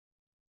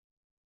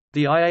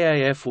The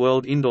IAAF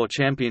World Indoor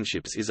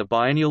Championships is a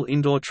biennial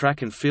indoor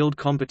track and field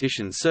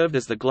competition served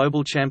as the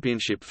global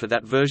championship for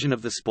that version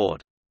of the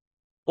sport.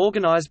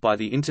 Organized by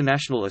the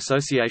International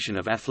Association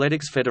of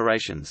Athletics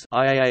Federations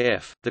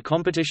 (IAAF), the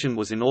competition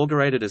was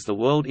inaugurated as the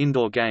World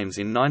Indoor Games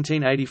in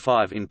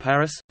 1985 in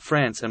Paris,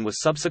 France and was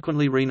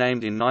subsequently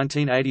renamed in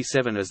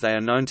 1987 as they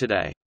are known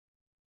today.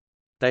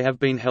 They have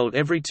been held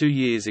every 2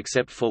 years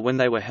except for when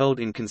they were held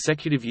in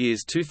consecutive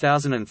years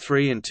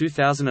 2003 and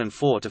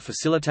 2004 to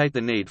facilitate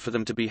the need for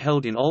them to be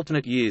held in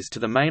alternate years to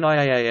the main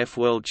IAAF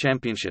World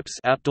Championships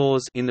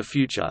outdoors in the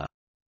future.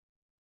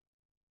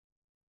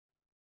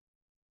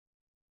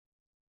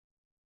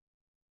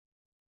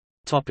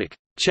 Topic: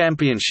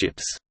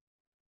 Championships.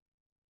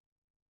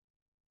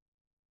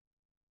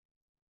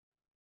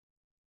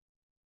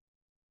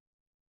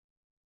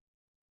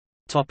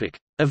 Topic: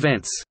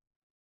 Events.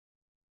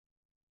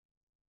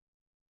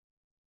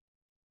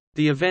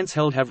 The events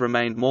held have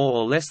remained more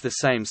or less the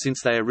same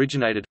since they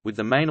originated, with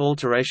the main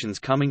alterations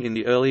coming in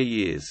the earlier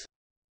years.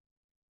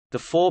 The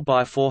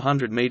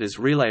 4x400 meters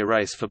relay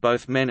race for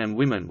both men and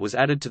women was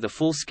added to the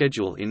full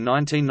schedule in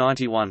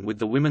 1991 with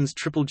the women's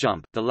triple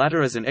jump, the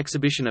latter as an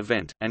exhibition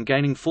event, and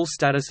gaining full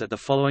status at the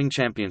following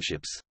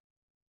championships.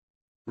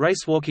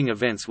 Racewalking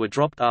events were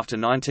dropped after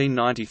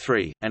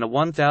 1993, and a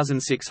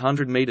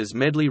 1,600 meters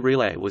medley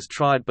relay was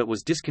tried but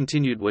was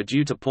discontinued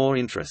due to poor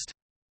interest.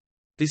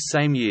 This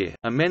same year,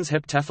 a men's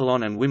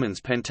heptathlon and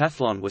women's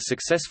pentathlon were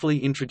successfully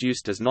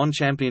introduced as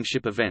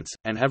non-championship events,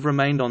 and have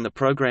remained on the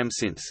program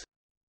since.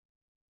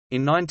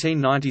 In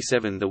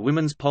 1997 the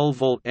women's pole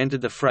vault entered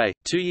the fray,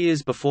 2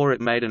 years before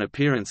it made an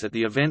appearance at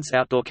the event's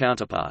outdoor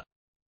counterpart.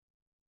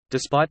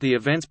 Despite the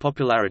event's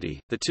popularity,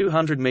 the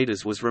 200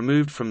 meters was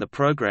removed from the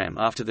program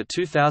after the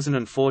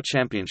 2004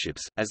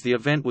 championships, as the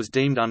event was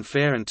deemed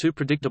unfair and too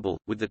predictable,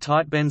 with the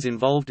tight bends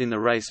involved in the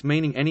race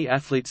meaning any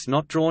athletes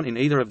not drawn in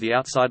either of the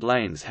outside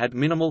lanes had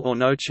minimal or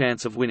no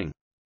chance of winning.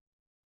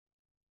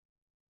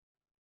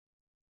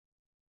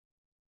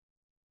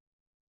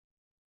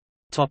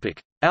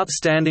 Topic: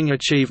 Outstanding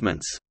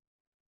achievements.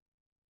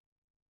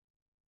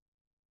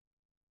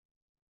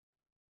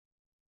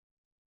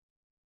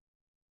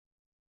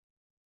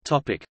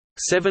 Topic: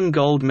 7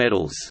 gold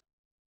medals.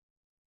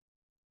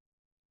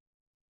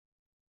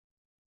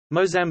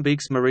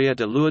 Mozambique's Maria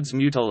de Lourdes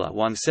Mutola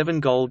won 7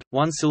 gold,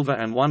 1 silver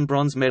and 1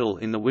 bronze medal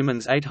in the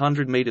women's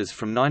 800 meters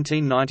from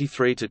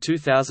 1993 to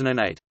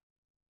 2008.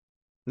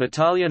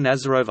 Natalia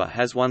Nazarova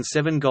has won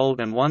 7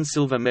 gold and 1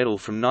 silver medal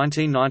from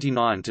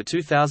 1999 to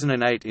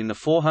 2008 in the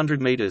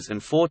 400 meters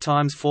and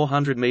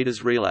 4x400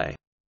 meters relay.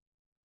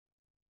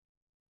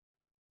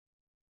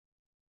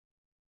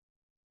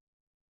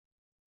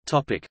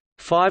 Topic: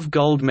 5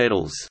 gold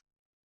medals.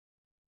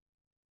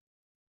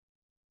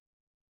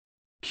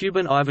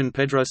 Cuban Ivan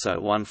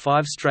Pedroso won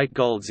 5 straight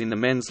golds in the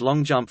men's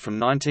long jump from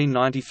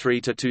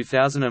 1993 to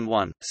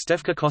 2001.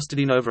 Stefka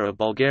Kostadinova of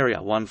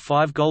Bulgaria won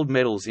 5 gold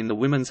medals in the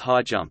women's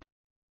high jump.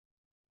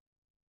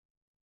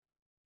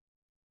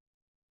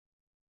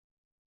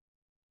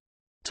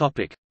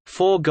 Topic: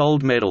 4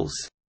 gold medals.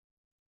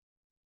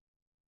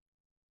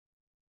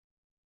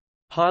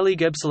 Haile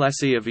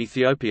Gebrselassie of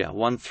Ethiopia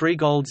won 3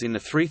 golds in the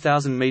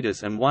 3,000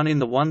 meters and 1 in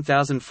the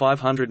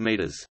 1,500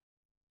 meters.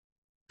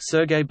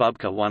 Sergei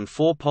Bubka won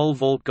 4 pole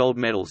vault gold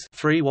medals,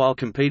 3 while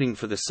competing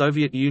for the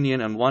Soviet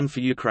Union and 1 for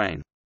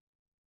Ukraine.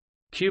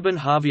 Cuban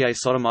Javier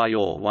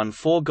Sotomayor won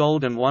 4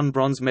 gold and 1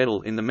 bronze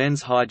medal in the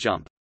men's high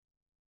jump.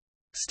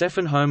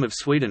 Stefan Holm of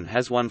Sweden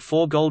has won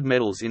 4 gold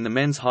medals in the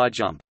men's high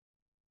jump.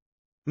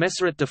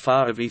 Meseret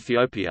Dafar of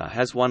Ethiopia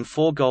has won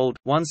 4 gold,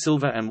 1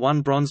 silver and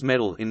 1 bronze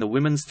medal in the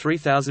women's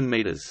 3,000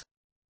 meters.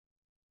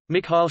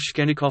 Mikhail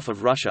Shkenikov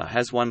of Russia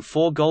has won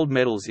 4 gold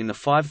medals in the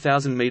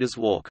 5,000 meters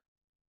walk.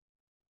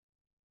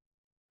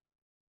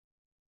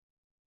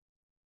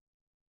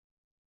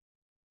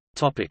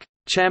 Topic: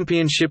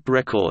 Championship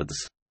records.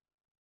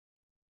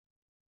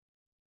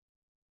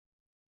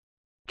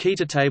 Key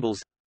to tables.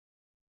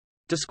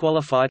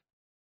 Disqualified.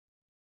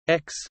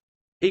 X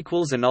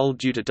equals annulled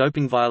due to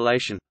doping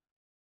violation.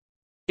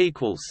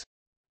 Equals.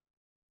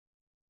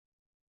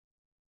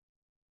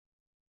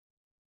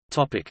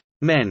 Topic: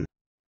 Men.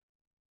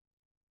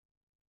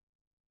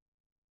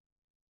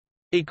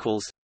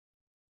 Equals.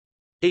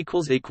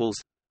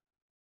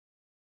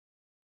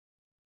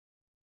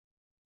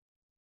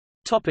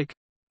 Topic: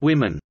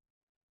 Women.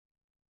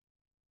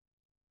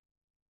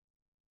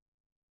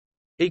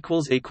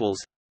 Equals.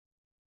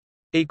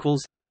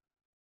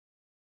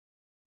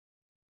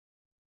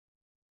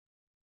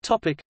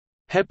 Topic: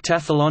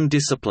 Heptathlon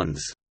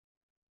disciplines.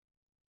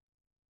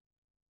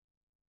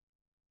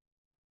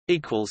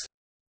 Equals.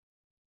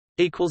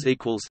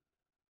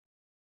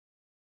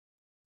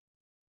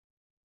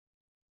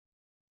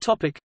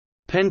 Topic: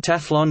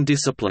 Pentathlon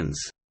disciplines.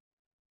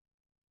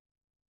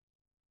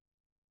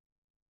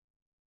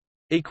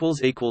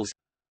 Equals.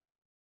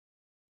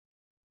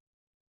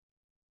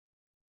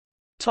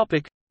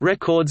 Topic: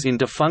 Records in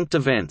defunct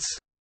events.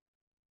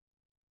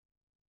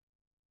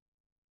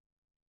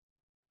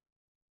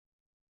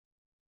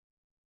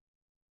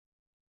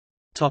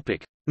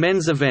 Topic: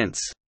 Men's events.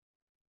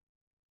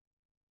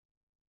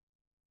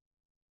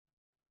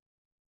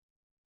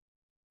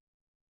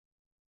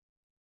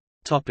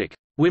 Topic: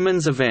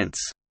 Women's events.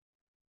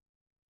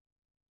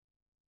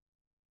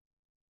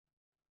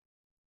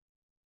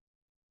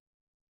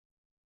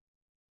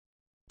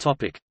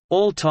 Topic: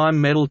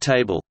 All-time medal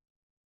table.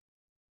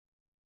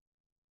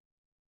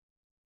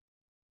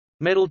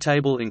 Medal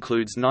table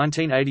includes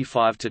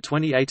 1985 to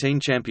 2018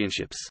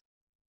 championships.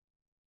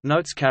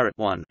 Notes: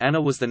 1.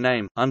 Anna was the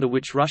name, under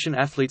which Russian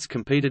athletes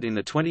competed in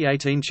the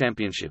 2018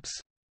 championships.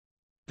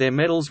 Their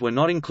medals were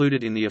not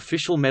included in the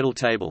official medal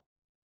table.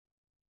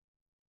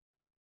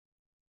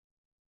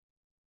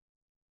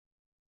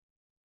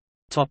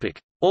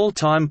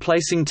 All-time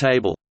placing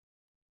table.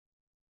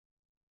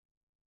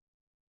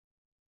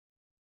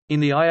 In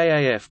the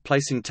IAAF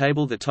placing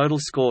table, the total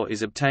score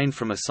is obtained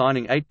from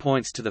assigning 8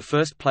 points to the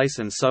first place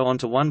and so on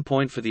to 1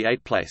 point for the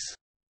 8th place.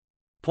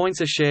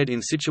 Points are shared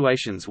in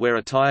situations where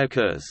a tie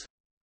occurs.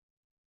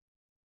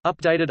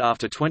 Updated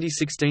after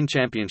 2016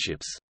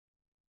 championships.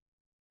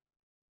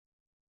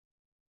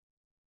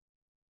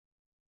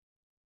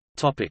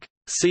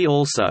 See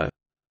also: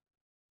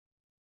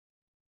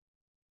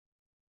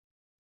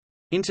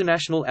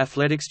 International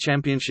Athletics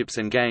Championships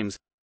and Games.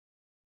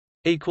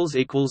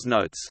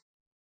 Notes